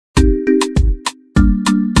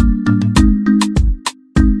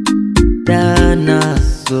Ghana,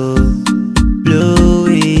 so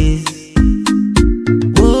Louis.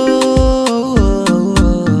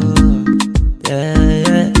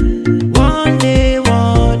 Yeah. One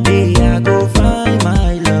day I go find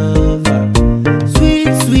my lover.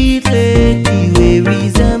 Sweet, sweet lady, we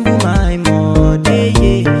resemble my mother.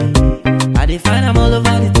 Yeah. I dey find am all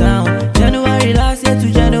over the town. January last year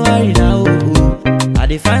to January now. I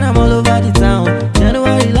dey find am all over the town.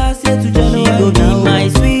 January last year to January now. She go be my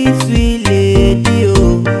sweet, sweet lady,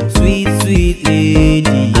 oh, sweet, sweet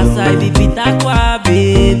lady. As I be Pitakwa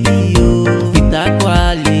baby, oh,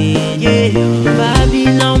 Pitakwa lady. Yeah.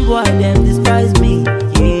 Babylon boy, them despise me.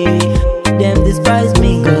 Yeah, them despise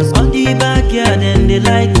me. Cause on the backyard, them they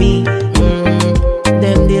like me.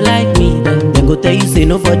 Them they like me. Them go tell you say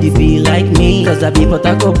nobody be like me. Cause I be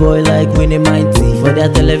Potako boy like Winnie Mighty. For their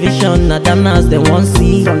television, now damn as they want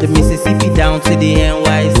see. From the Mississippi down to the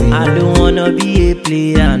NYC. I don't wanna be a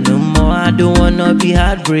player no more. I don't wanna be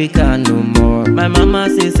heartbreaker no more. My mama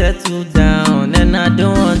say settle down, and I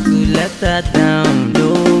don't want to let that down.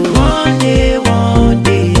 No. One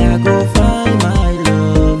day I go find my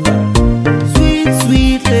lover. Sweet,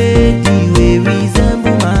 sweet lady, we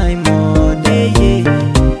resemble my mother.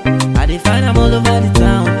 Yeah. I dey find am all over the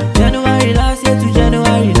town. January last year to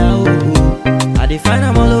January now. I dey find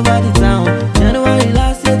am all over the town. January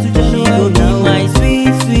last year to January now. She go be my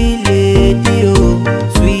sweet, sweet lady,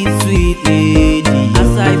 oh, sweet, sweet lady.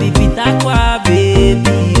 As I be Pitakwa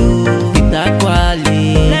baby, oh, Pitakwa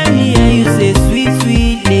lady. Let me hear you say sweet,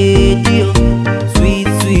 sweet lady, oh, sweet,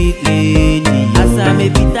 sweet lady. As I be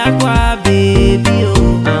Pitakwa baby,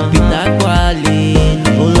 oh, Pitakwa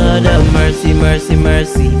lady. Oh Lord of mercy, mercy,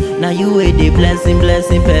 mercy. Now you a the blessing,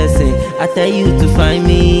 blessing person. I tell you to find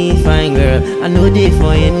me, fine girl. I know they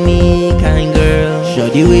for any kind girl.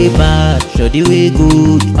 Shorty way bad, shorty way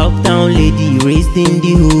good. Uptown lady raised in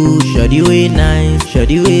the hood. Shorty way nice,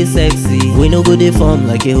 shorty way sexy. We no go dey form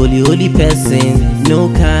like a holy, holy person.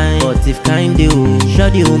 No kind, but if kind do.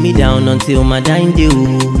 Shorty hold me down until my dying do.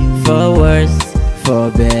 For worse,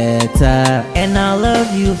 for better, and I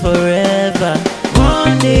love you forever.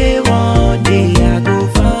 One day I go